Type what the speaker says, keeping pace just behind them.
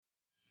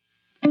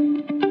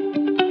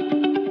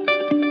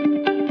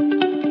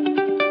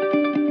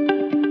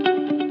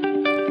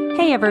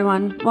Hey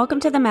everyone, welcome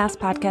to the MASS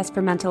Podcast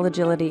for Mental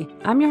Agility.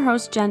 I'm your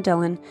host, Jen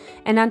Dillon,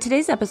 and on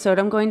today's episode,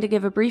 I'm going to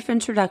give a brief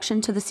introduction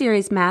to the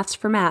series Maths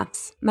for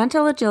Maths,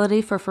 Mental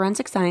Agility for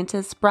Forensic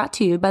Scientists, brought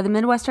to you by the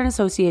Midwestern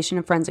Association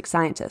of Forensic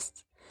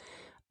Scientists.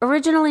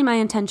 Originally, my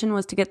intention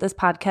was to get this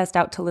podcast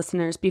out to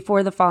listeners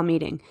before the fall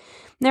meeting.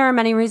 There are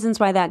many reasons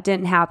why that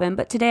didn't happen,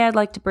 but today I'd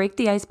like to break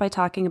the ice by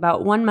talking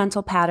about one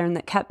mental pattern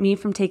that kept me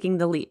from taking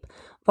the leap: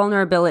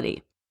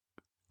 vulnerability.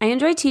 I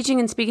enjoy teaching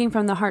and speaking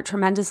from the heart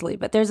tremendously,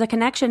 but there's a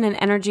connection and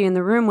energy in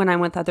the room when I'm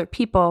with other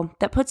people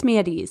that puts me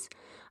at ease.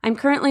 I'm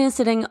currently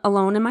sitting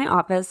alone in my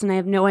office, and I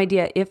have no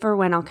idea if or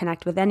when I'll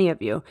connect with any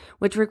of you,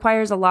 which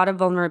requires a lot of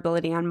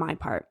vulnerability on my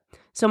part.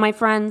 So my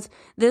friends,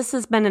 this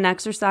has been an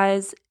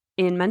exercise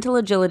in mental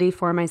agility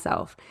for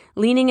myself.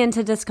 Leaning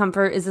into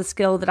discomfort is a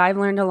skill that I've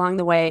learned along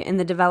the way in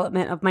the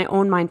development of my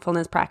own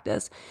mindfulness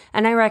practice,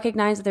 and I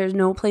recognize there's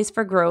no place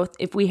for growth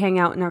if we hang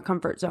out in our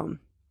comfort zone.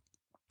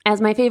 As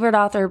my favorite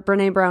author,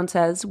 Brené Brown,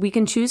 says, we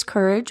can choose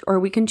courage or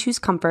we can choose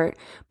comfort,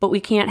 but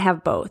we can't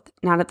have both,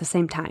 not at the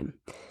same time.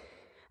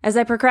 As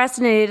I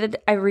procrastinated,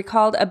 I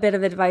recalled a bit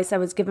of advice I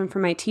was given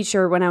from my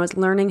teacher when I was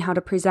learning how to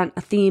present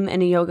a theme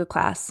in a yoga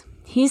class.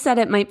 He said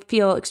it might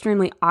feel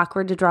extremely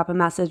awkward to drop a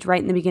message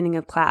right in the beginning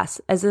of class,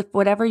 as if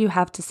whatever you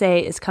have to say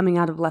is coming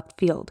out of left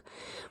field.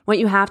 What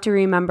you have to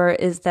remember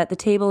is that the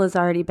table has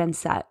already been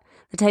set.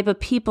 The type of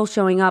people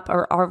showing up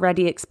are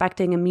already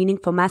expecting a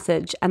meaningful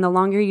message, and the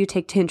longer you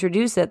take to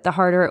introduce it, the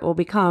harder it will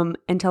become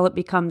until it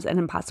becomes an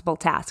impossible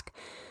task.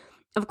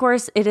 Of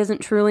course, it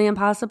isn't truly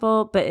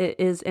impossible, but it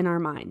is in our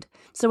mind.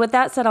 So with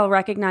that said, I'll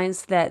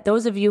recognize that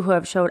those of you who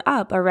have showed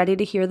up are ready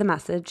to hear the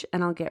message,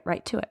 and I'll get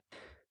right to it.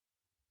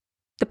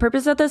 The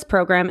purpose of this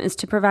program is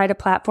to provide a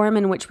platform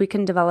in which we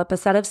can develop a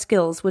set of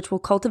skills which will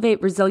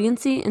cultivate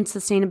resiliency and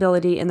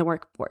sustainability in the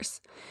workforce.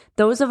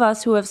 Those of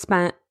us who have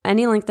spent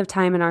any length of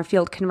time in our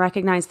field can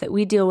recognize that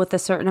we deal with a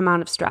certain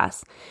amount of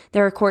stress.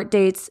 There are court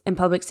dates and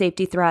public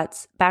safety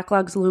threats,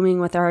 backlogs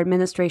looming with our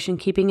administration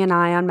keeping an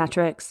eye on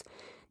metrics.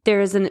 There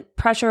is a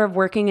pressure of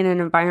working in an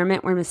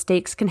environment where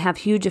mistakes can have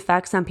huge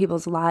effects on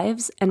people's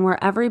lives and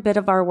where every bit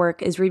of our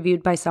work is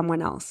reviewed by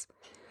someone else.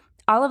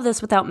 All of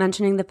this without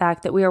mentioning the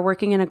fact that we are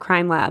working in a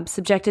crime lab,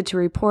 subjected to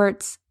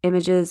reports,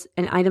 images,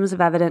 and items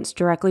of evidence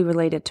directly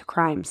related to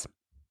crimes.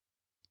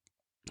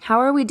 How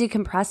are we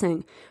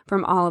decompressing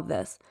from all of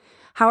this?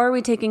 How are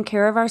we taking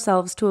care of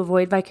ourselves to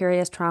avoid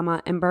vicarious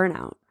trauma and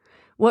burnout?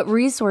 What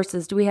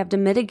resources do we have to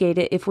mitigate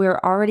it if we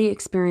are already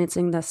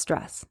experiencing this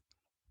stress?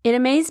 It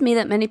amazed me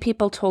that many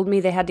people told me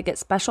they had to get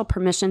special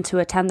permission to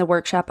attend the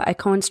workshop I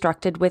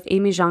co-instructed with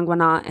Amy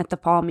Jean-Guanat at the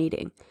fall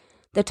meeting.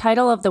 The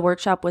title of the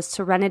workshop was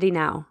Serenity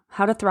Now: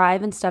 How to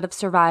Thrive Instead of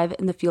Survive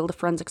in the Field of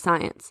Forensic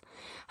Science.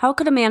 How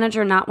could a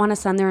manager not want to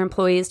send their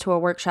employees to a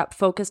workshop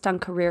focused on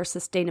career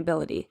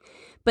sustainability?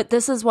 But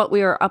this is what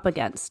we are up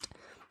against.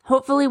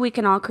 Hopefully, we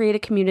can all create a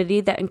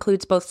community that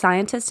includes both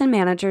scientists and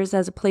managers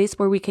as a place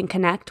where we can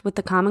connect with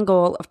the common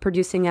goal of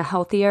producing a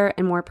healthier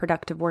and more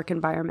productive work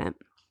environment.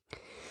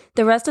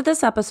 The rest of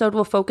this episode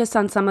will focus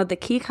on some of the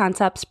key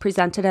concepts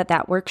presented at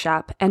that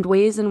workshop and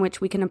ways in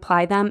which we can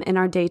apply them in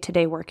our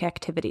day-to-day work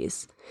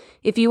activities.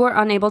 If you are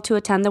unable to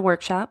attend the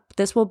workshop,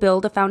 this will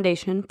build a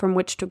foundation from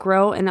which to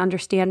grow an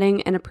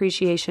understanding and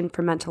appreciation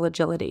for mental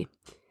agility.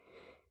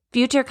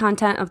 Future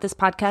content of this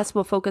podcast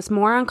will focus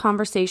more on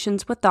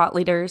conversations with thought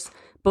leaders,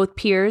 both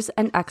peers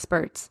and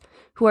experts,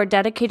 who are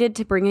dedicated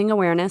to bringing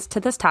awareness to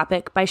this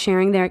topic by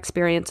sharing their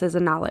experiences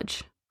and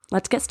knowledge.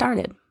 Let's get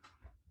started.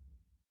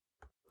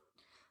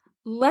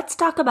 Let's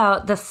talk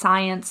about the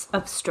science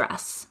of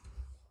stress.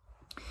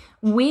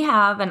 We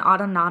have an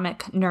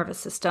autonomic nervous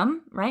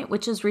system, right,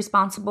 which is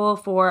responsible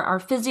for our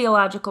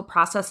physiological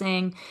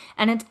processing,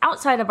 and it's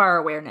outside of our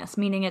awareness,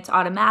 meaning it's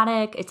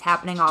automatic, it's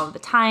happening all of the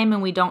time,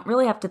 and we don't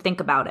really have to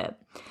think about it.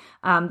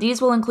 These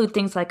will include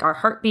things like our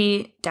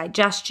heartbeat,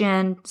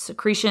 digestion,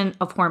 secretion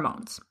of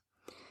hormones.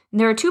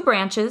 There are two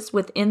branches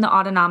within the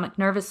autonomic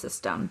nervous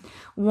system.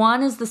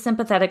 One is the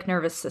sympathetic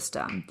nervous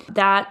system.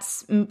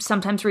 That's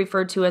sometimes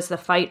referred to as the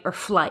fight or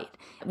flight.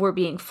 We're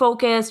being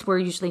focused, we're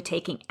usually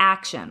taking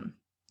action.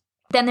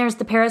 Then there's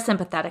the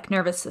parasympathetic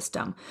nervous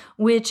system,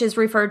 which is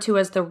referred to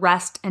as the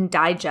rest and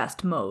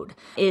digest mode.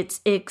 It's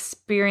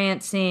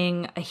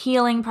experiencing a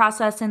healing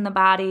process in the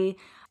body,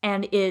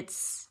 and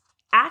it's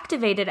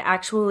activated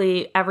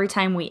actually every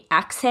time we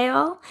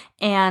exhale,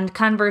 and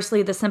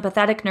conversely, the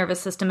sympathetic nervous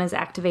system is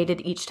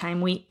activated each time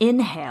we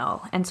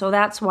inhale. And so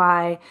that's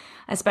why,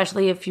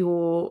 especially if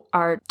you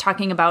are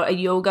talking about a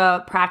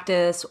yoga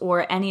practice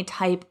or any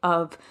type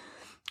of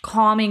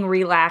calming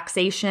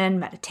relaxation,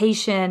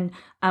 meditation,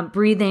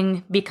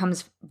 breathing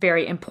becomes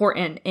very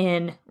important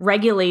in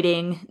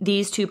regulating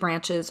these two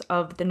branches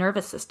of the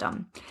nervous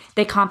system.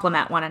 They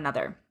complement one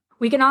another.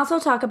 We can also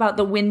talk about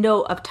the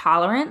window of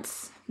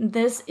tolerance.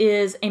 This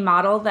is a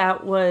model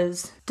that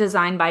was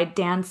designed by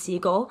Dan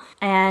Siegel.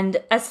 And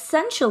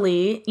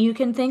essentially, you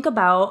can think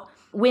about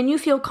when you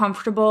feel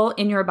comfortable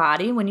in your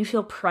body, when you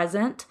feel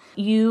present,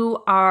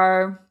 you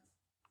are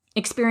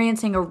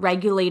experiencing a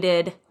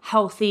regulated,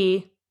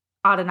 healthy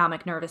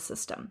autonomic nervous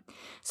system.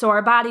 So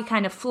our body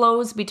kind of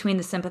flows between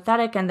the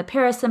sympathetic and the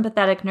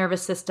parasympathetic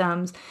nervous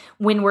systems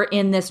when we're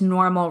in this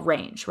normal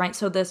range, right?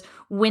 So this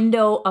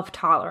window of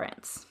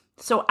tolerance.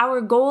 So our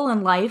goal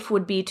in life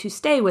would be to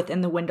stay within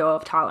the window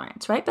of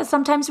tolerance, right? But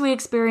sometimes we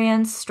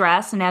experience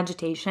stress and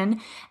agitation,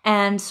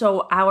 and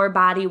so our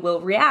body will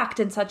react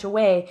in such a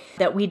way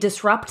that we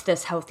disrupt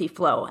this healthy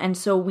flow. And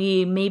so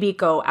we maybe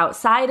go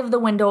outside of the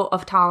window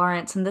of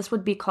tolerance, and this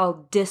would be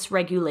called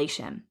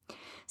dysregulation.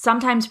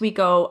 Sometimes we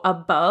go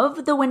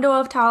above the window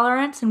of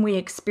tolerance and we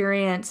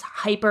experience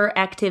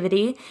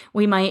hyperactivity.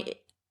 We might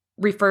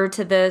refer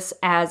to this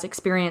as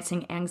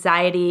experiencing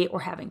anxiety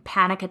or having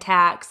panic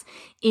attacks,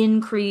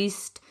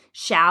 increased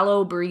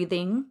shallow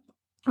breathing,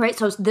 right?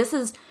 So this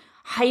is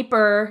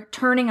hyper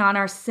turning on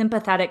our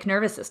sympathetic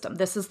nervous system.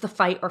 This is the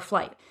fight or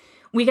flight.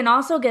 We can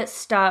also get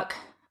stuck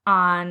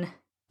on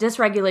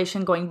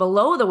dysregulation going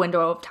below the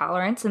window of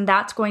tolerance, and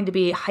that's going to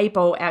be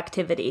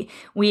hypoactivity.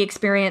 We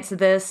experience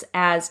this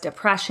as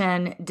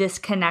depression,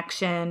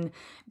 disconnection,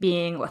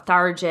 being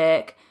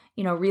lethargic,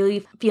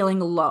 really feeling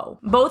low.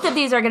 Both of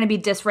these are going to be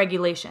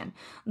dysregulation.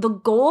 The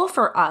goal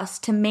for us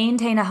to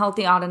maintain a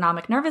healthy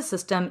autonomic nervous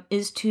system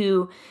is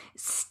to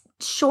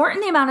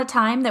shorten the amount of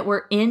time that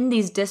we're in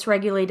these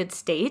dysregulated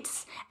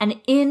states and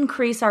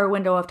increase our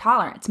window of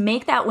tolerance.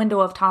 Make that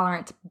window of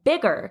tolerance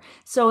bigger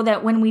so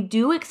that when we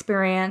do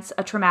experience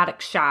a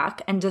traumatic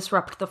shock and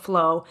disrupt the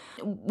flow,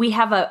 we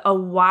have a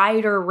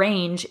wider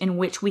range in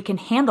which we can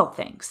handle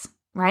things,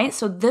 right?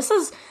 So this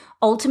is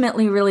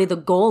ultimately really the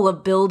goal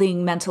of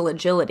building mental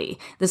agility.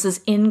 This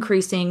is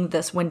increasing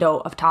this window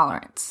of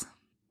tolerance.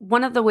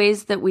 One of the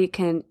ways that we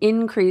can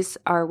increase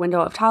our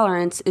window of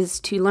tolerance is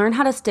to learn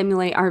how to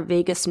stimulate our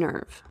vagus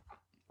nerve.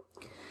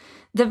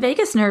 The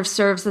vagus nerve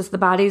serves as the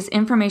body's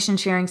information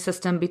sharing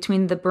system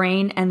between the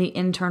brain and the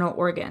internal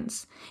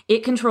organs.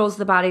 It controls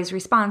the body's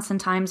response in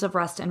times of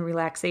rest and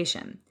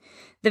relaxation.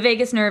 The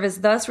vagus nerve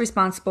is thus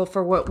responsible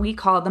for what we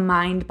call the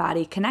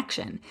mind-body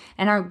connection,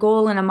 and our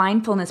goal in a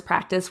mindfulness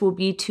practice will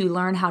be to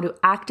learn how to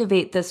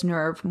activate this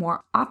nerve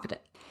more often.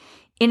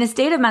 In a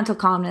state of mental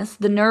calmness,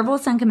 the nerve will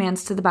send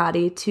commands to the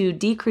body to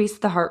decrease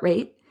the heart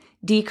rate,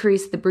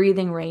 decrease the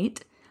breathing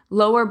rate,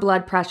 lower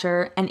blood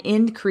pressure, and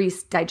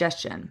increase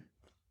digestion.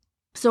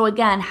 So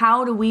again,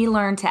 how do we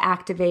learn to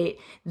activate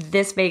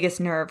this vagus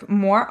nerve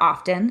more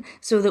often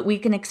so that we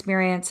can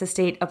experience a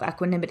state of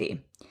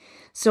equanimity?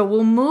 So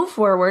we'll move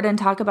forward and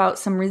talk about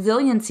some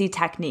resiliency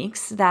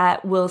techniques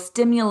that will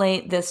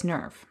stimulate this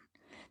nerve.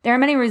 There are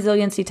many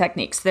resiliency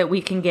techniques that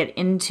we can get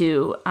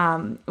into,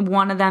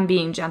 one of them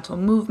being gentle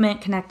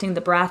movement, connecting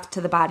the breath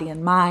to the body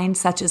and mind,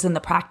 such as in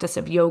the practice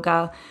of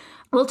yoga.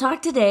 We'll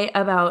talk today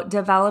about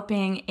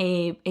developing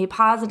a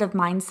positive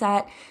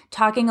mindset,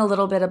 talking a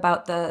little bit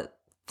about the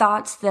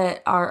thoughts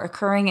that are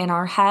occurring in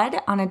our head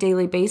on a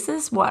daily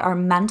basis, what our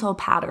mental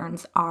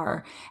patterns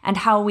are, and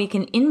how we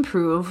can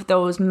improve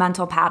those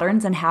mental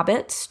patterns and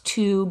habits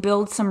to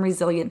build some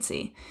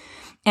resiliency.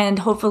 And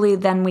hopefully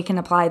then we can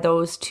apply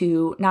those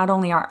to not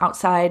only our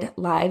outside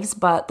lives,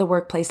 but the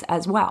workplace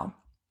as well.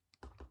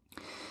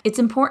 It's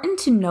important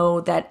to know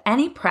that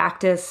any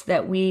practice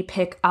that we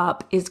pick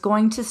up is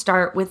going to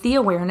start with the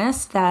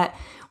awareness that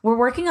we're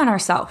working on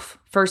ourselves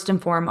first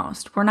and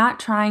foremost. We're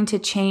not trying to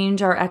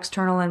change our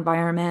external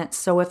environment.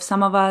 So if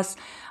some of us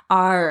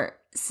are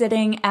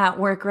sitting at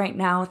work right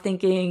now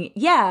thinking,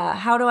 yeah,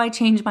 how do I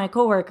change my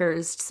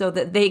coworkers so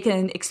that they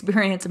can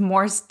experience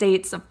more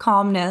states of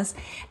calmness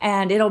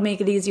and it'll make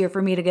it easier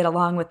for me to get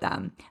along with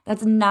them?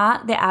 That's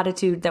not the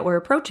attitude that we're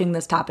approaching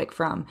this topic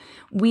from.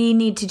 We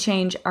need to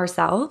change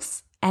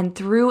ourselves, and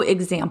through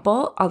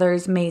example,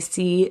 others may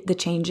see the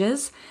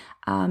changes.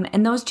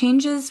 And those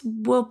changes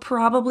will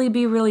probably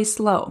be really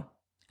slow.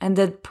 And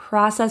the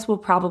process will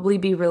probably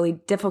be really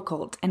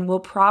difficult, and we'll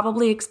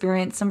probably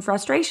experience some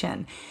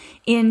frustration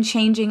in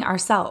changing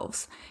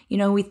ourselves.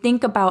 We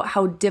think about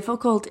how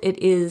difficult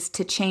it is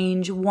to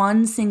change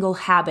one single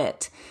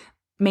habit.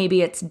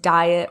 Maybe it's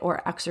diet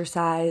or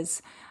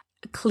exercise,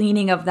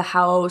 cleaning of the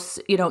house,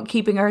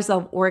 keeping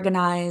ourselves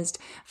organized,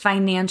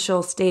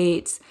 financial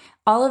states,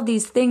 all of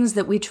these things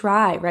that we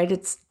try, right?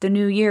 It's the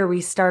new year,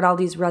 we start all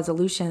these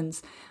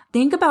resolutions.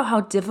 Think about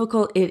how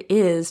difficult it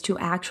is to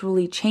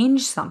actually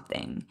change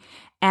something.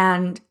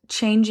 And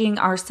changing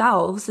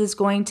ourselves is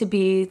going to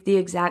be the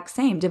exact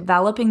same.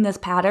 Developing this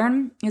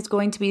pattern is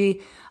going to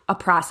be a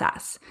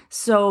process.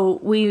 So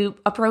we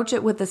approach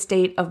it with a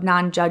state of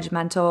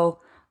non-judgmental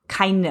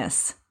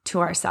kindness to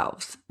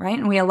ourselves, right?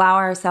 And we allow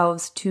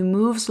ourselves to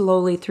move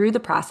slowly through the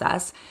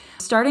process,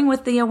 starting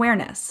with the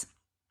awareness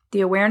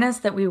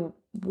that we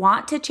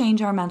want to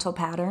change our mental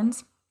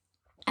patterns,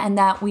 and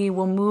that we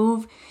will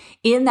move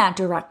in that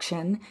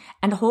direction.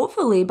 And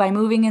hopefully by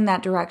moving in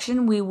that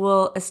direction, we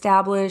will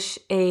establish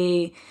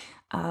an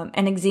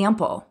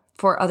example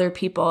for other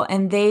people.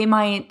 And they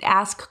might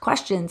ask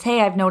questions.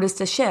 Hey, I've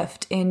noticed a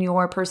shift in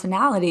your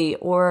personality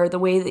or the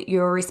way that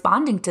you're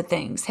responding to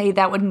things. Hey,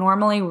 that would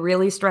normally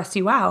really stress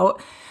you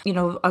out,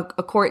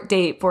 a court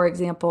date, for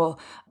example,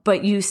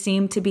 but you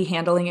seem to be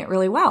handling it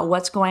really well.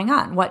 What's going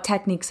on? What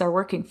techniques are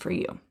working for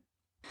you?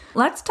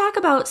 Let's talk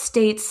about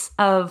states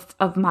of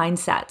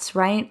mindsets,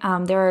 right?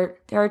 There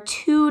are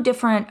two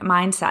different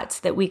mindsets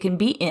that we can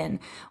be in.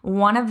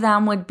 One of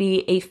them would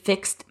be a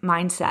fixed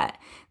mindset.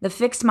 The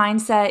fixed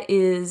mindset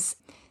is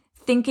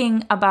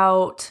thinking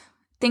about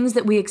things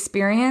that we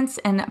experience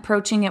and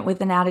approaching it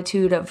with an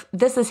attitude of,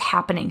 this is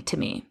happening to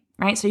me,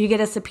 right? So you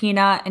get a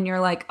subpoena and you're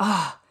like,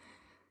 oh,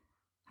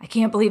 I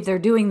can't believe they're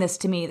doing this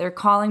to me. They're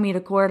calling me to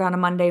court on a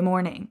Monday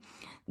morning.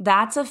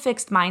 That's a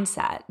fixed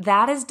mindset.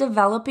 That is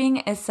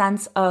developing a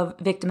sense of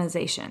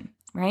victimization,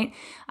 right?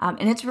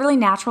 And it's really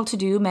natural to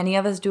do. Many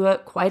of us do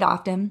it quite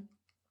often.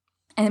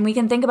 And we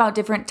can think about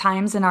different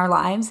times in our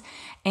lives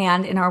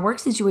and in our work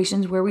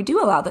situations where we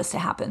do allow this to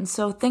happen.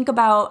 So think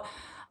about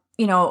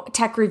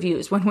tech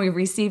reviews. When we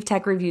receive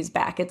tech reviews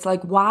back, it's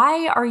like,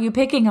 why are you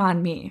picking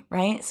on me,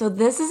 right? So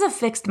this is a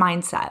fixed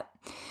mindset.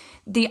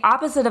 The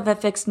opposite of a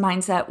fixed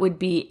mindset would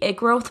be a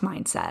growth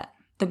mindset.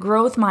 The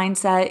growth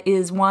mindset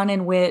is one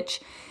in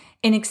which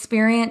an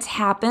experience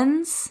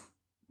happens,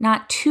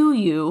 not to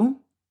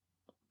you,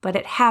 but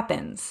it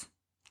happens.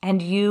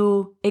 And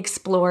you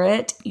explore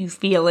it, you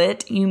feel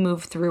it, you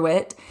move through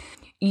it.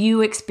 You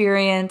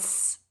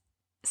experience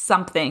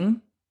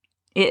something.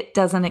 It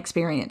doesn't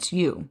experience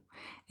you,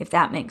 if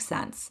that makes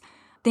sense.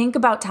 Think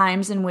about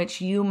times in which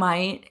you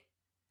might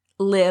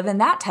live in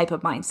that type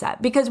of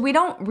mindset, because we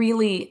don't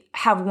really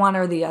have one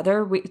or the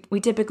other. We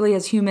typically,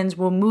 as humans,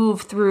 will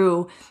move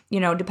through,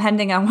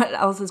 depending on what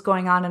else is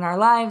going on in our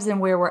lives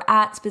and where we're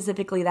at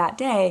specifically that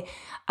day.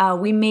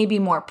 We may be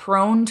more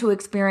prone to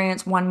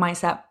experience one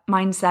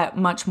mindset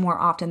much more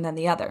often than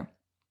the other.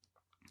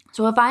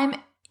 So if I'm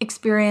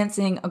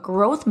experiencing a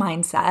growth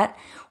mindset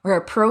or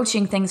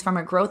approaching things from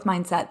a growth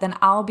mindset, then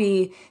I'll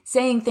be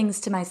saying things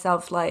to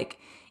myself like,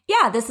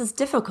 yeah, this is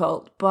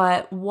difficult,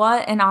 but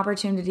what an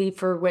opportunity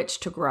for which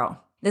to grow.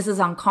 This is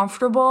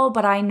uncomfortable,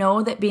 but I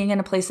know that being in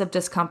a place of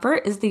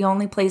discomfort is the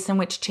only place in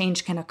which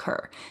change can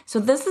occur. So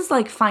this is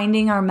like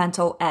finding our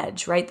mental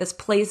edge, right? This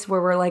place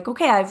where we're like,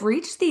 okay, I've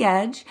reached the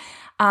edge.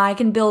 I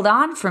can build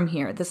on from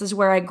here. This is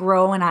where I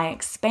grow and I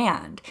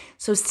expand.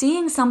 So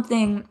seeing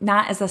something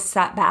not as a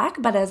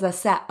setback, but as a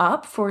set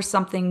up for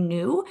something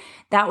new,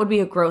 that would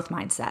be a growth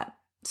mindset.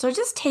 So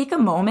just take a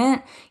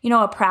moment.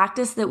 A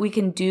practice that we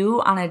can do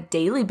on a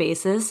daily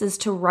basis is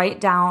to write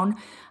down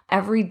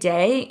every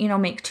day,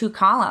 make 2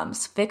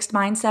 columns, fixed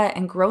mindset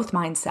and growth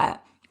mindset.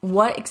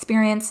 What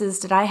experiences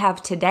did I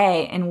have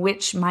today and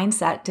which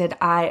mindset did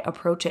I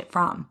approach it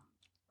from?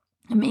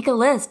 And make a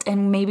list,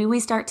 and maybe we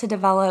start to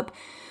develop,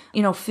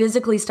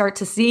 physically start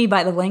to see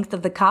by the length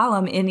of the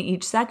column in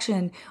each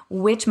section,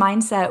 which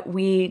mindset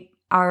we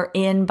are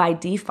in by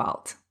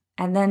default.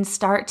 And then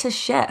start to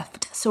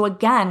shift. So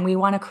again, we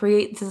want to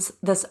create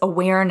this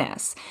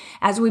awareness.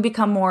 As we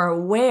become more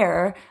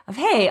aware of,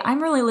 hey,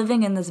 I'm really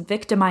living in this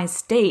victimized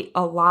state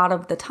a lot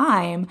of the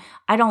time.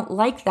 I don't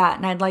like that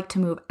and I'd like to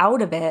move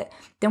out of it.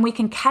 Then we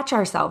can catch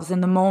ourselves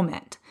in the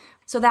moment.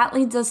 So that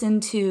leads us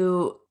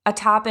into a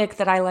topic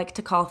that I like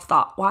to call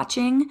thought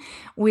watching,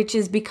 which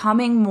is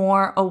becoming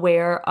more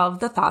aware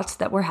of the thoughts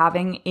that we're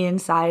having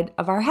inside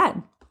of our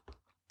head.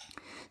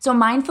 So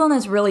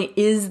mindfulness really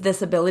is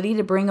this ability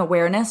to bring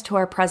awareness to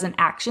our present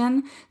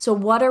action. So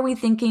what are we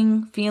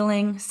thinking,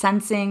 feeling,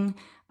 sensing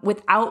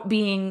without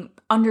being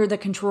under the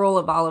control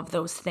of all of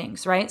those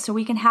things, right? So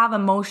we can have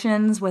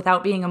emotions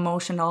without being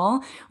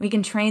emotional. We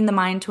can train the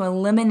mind to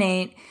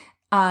eliminate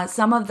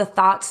some of the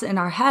thoughts in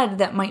our head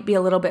that might be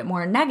a little bit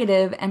more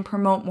negative and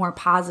promote more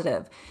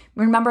positive.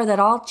 Remember that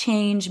all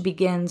change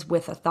begins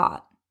with a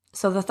thought.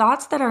 So the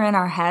thoughts that are in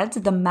our heads,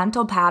 the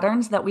mental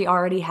patterns that we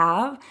already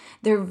have,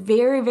 they're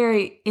very,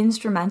 very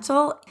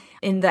instrumental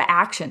in the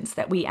actions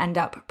that we end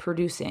up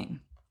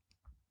producing.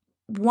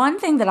 One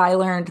thing that I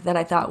learned that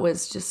I thought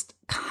was just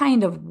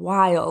kind of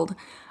wild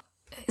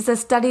is a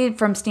study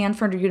from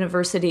Stanford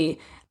University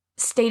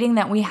stating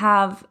that we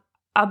have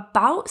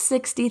about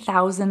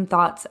 60,000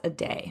 thoughts a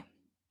day.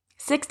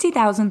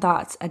 60,000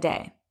 thoughts a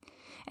day.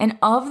 And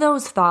of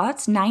those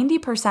thoughts,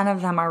 90%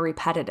 of them are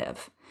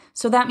repetitive.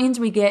 So that means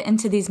we get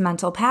into these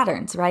mental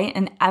patterns, right?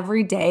 And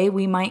every day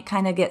we might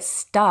kind of get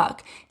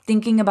stuck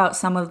thinking about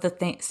some of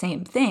the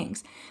same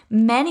things.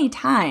 Many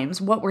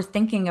times what we're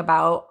thinking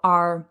about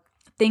are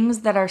things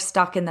that are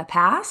stuck in the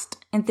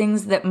past and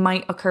things that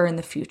might occur in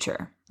the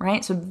future,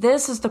 right? So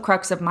this is the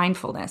crux of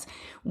mindfulness.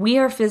 We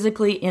are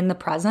physically in the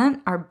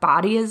present. Our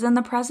body is in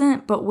the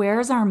present, but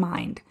where's our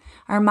mind?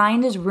 Our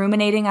mind is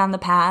ruminating on the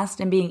past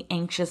and being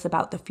anxious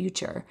about the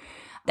future.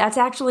 That's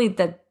actually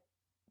the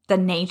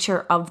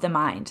nature of the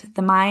mind.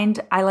 The mind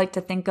I like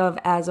to think of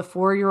as a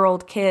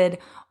 4-year-old kid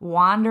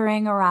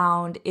wandering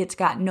around. It's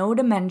got no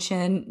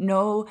dimension,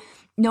 no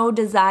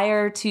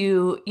desire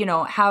to,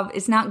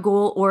 it's not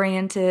goal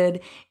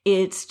oriented.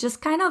 It's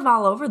just kind of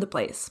all over the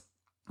place,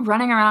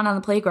 running around on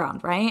the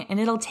playground, right? And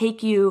it'll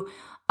take you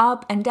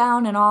up and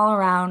down and all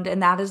around.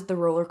 And that is the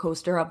roller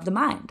coaster of the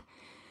mind.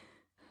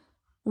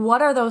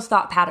 What are those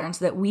thought patterns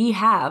that we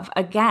have?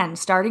 Again,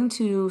 starting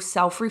to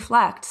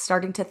self-reflect,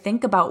 starting to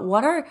think about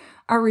what are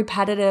our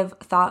repetitive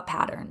thought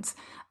patterns.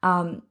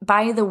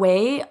 By the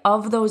way,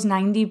 of those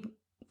 90%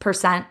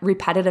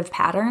 repetitive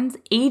patterns,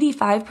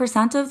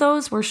 85% of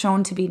those were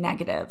shown to be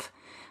negative.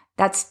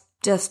 That's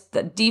just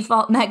the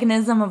default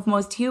mechanism of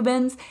most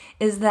humans,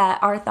 is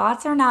that our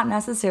thoughts are not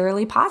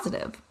necessarily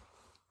positive.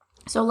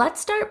 So let's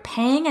start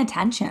paying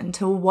attention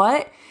to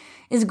what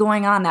is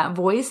going on, that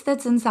voice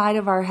that's inside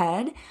of our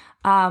head.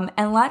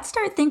 And let's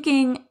start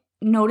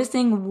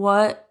noticing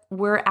what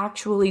we're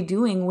actually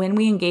doing when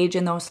we engage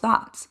in those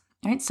thoughts,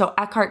 right? So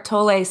Eckhart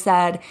Tolle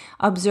said,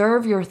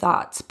 observe your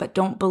thoughts, but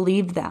don't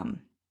believe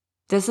them.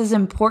 This is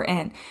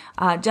important.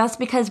 Just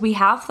because we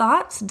have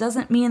thoughts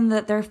doesn't mean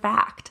that they're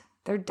fact.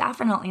 They're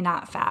definitely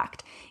not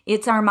fact.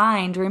 It's our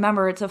mind.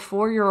 Remember, it's a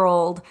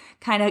 4-year-old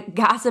kind of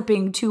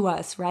gossiping to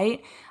us,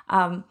 right?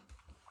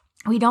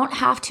 We don't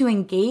have to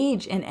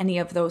engage in any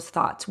of those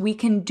thoughts. We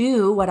can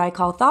do what I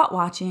call thought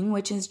watching,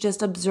 which is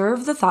just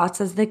observe the thoughts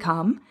as they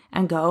come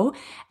and go,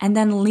 and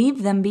then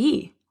leave them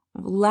be.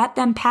 Let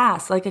them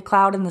pass like a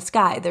cloud in the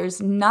sky.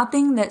 There's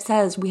nothing that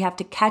says we have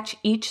to catch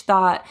each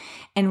thought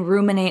and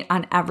ruminate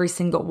on every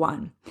single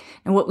one.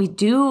 And what we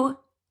do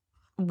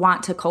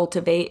want to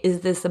cultivate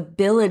is this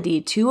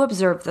ability to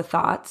observe the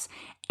thoughts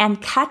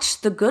and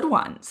catch the good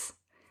ones.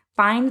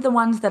 Find the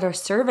ones that are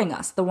serving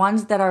us, the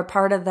ones that are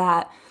part of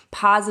that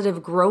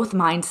positive growth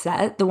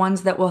mindset, the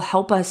ones that will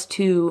help us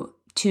to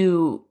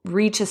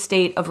reach a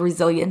state of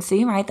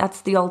resiliency, right?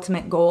 That's the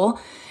ultimate goal,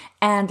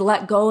 and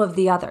let go of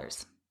the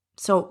others.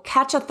 So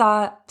catch a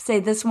thought, say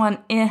this one,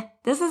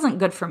 this isn't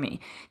good for me.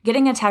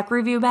 Getting a tech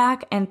review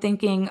back and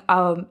thinking,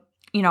 how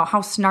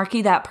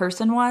snarky that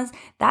person was,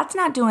 that's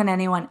not doing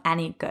anyone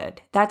any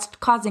good. That's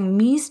causing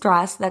me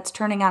stress. That's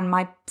turning on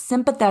my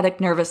sympathetic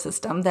nervous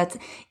system. That's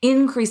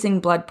increasing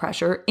blood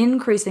pressure,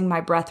 increasing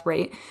my breath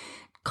rate.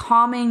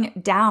 Calming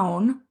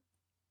down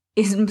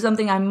is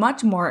something I'm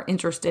much more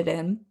interested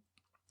in.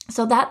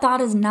 So that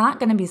thought is not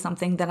going to be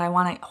something that I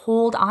want to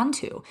hold on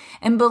to.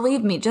 And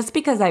believe me, just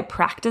because I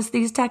practice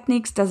these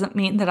techniques doesn't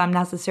mean that I'm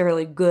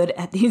necessarily good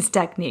at these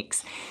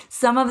techniques.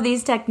 Some of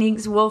these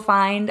techniques we'll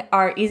find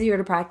are easier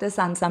to practice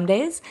on some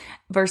days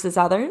versus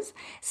others.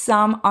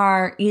 Some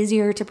are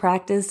easier to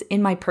practice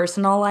in my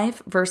personal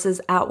life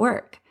versus at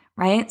work,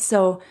 right?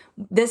 So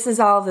this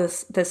is all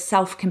this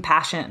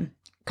self-compassion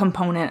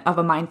component of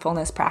a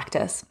mindfulness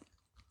practice.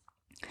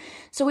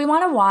 So we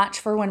want to watch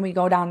for when we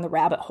go down the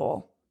rabbit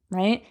hole,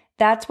 right?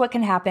 That's what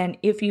can happen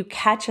if you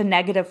catch a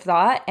negative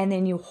thought and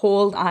then you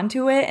hold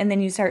onto it and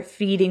then you start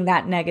feeding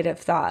that negative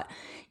thought.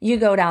 You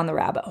go down the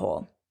rabbit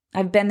hole.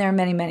 I've been there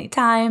many, many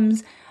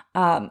times.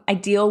 I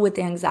deal with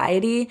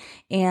anxiety,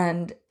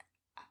 and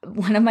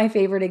one of my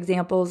favorite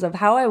examples of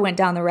how I went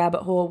down the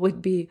rabbit hole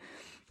would be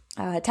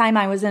a time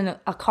I was in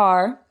a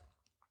car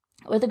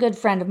with a good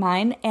friend of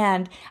mine,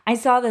 and I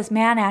saw this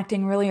man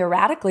acting really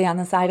erratically on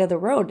the side of the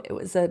road. It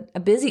was a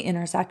busy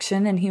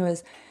intersection, and he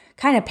was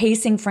kind of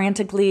pacing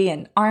frantically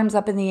and arms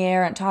up in the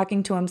air and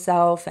talking to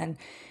himself. And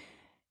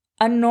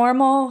a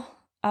normal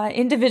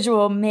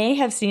individual may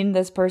have seen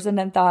this person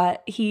and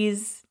thought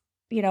he's,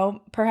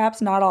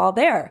 perhaps not all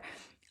there.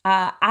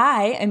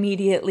 I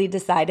immediately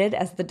decided,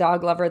 as the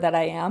dog lover that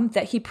I am,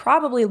 that he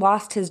probably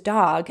lost his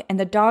dog and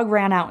the dog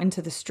ran out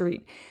into the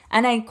street.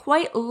 And I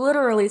quite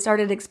literally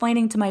started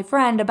explaining to my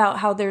friend about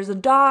how there's a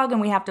dog and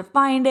we have to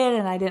find it,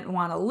 and I didn't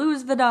want to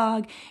lose the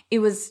dog.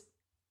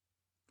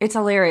 It's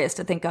hilarious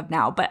to think of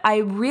now, but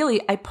I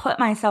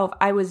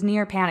was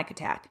near panic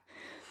attack.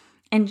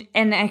 And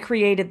I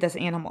created this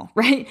animal,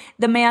 right?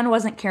 The man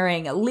wasn't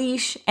carrying a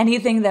leash,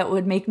 anything that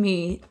would make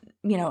me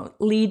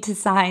lead to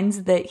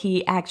signs that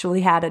he actually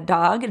had a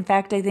dog. In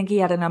fact, I think he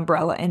had an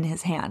umbrella in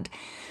his hand.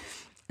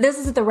 This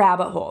is the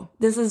rabbit hole.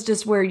 This is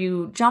just where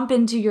you jump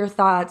into your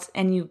thoughts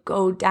and you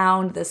go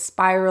down the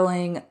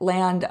spiraling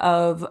land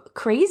of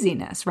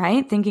craziness,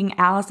 right? Thinking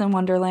Alice in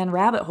Wonderland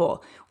rabbit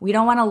hole. We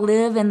don't want to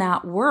live in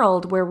that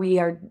world where we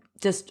are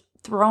just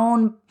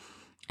thrown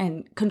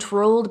and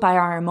controlled by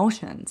our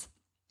emotions.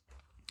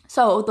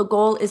 So the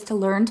goal is to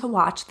learn to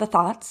watch the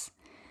thoughts,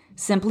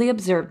 simply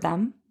observe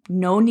them,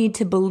 no need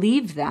to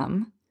believe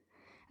them,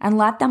 and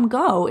let them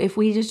go if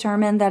we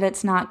determine that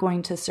it's not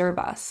going to serve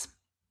us.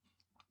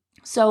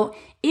 So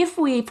if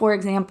we, for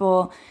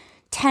example,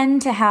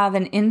 tend to have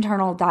an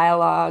internal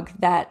dialogue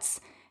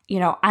that's,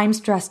 I'm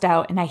stressed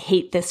out and I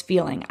hate this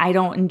feeling, I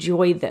don't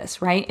enjoy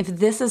this, right? If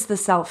this is the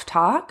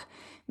self-talk,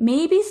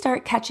 maybe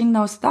start catching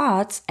those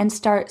thoughts and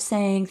start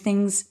saying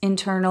things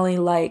internally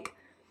like,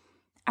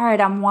 all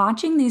right, I'm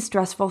watching these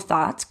stressful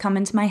thoughts come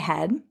into my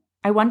head.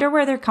 I wonder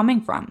where they're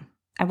coming from.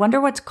 I wonder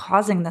what's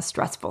causing the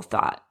stressful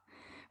thought,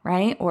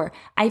 right? Or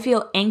I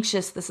feel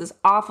anxious. This is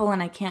awful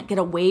and I can't get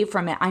away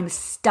from it. I'm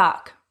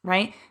stuck,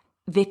 right?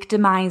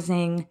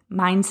 Victimizing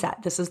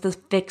mindset. This is the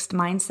fixed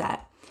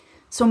mindset.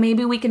 So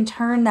maybe we can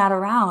turn that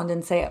around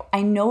and say,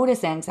 I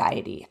notice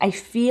anxiety. I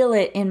feel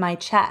it in my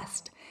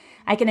chest.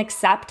 I can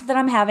accept that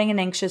I'm having an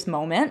anxious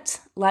moment.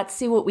 Let's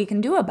see what we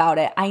can do about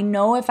it. I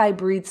know if I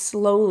breathe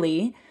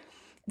slowly,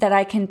 that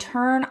I can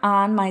turn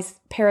on my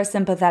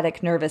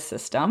parasympathetic nervous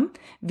system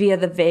via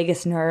the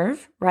vagus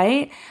nerve,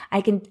 right?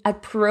 I can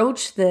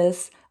approach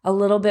this a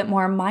little bit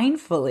more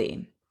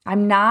mindfully.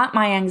 I'm not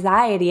my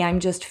anxiety, I'm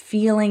just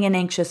feeling an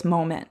anxious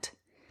moment.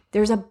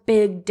 There's a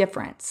big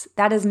difference.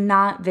 That is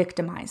not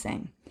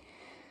victimizing.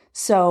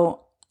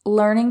 So,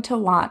 learning to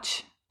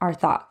watch our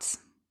thoughts.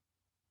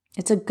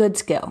 It's a good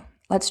skill.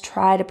 Let's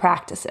try to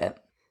practice it.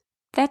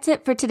 That's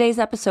it for today's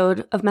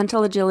episode of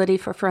Mental Agility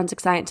for Forensic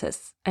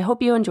Scientists. I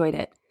hope you enjoyed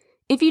it.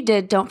 If you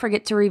did, don't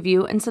forget to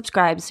review and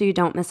subscribe so you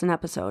don't miss an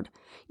episode.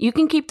 You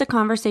can keep the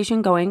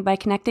conversation going by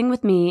connecting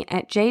with me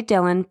at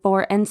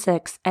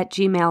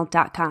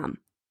jdillon4n6@gmail.com.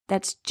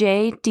 That's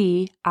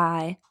JDILLON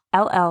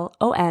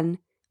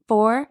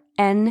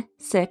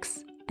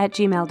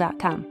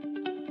 4n6@gmail.com.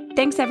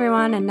 Thanks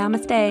everyone and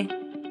namaste.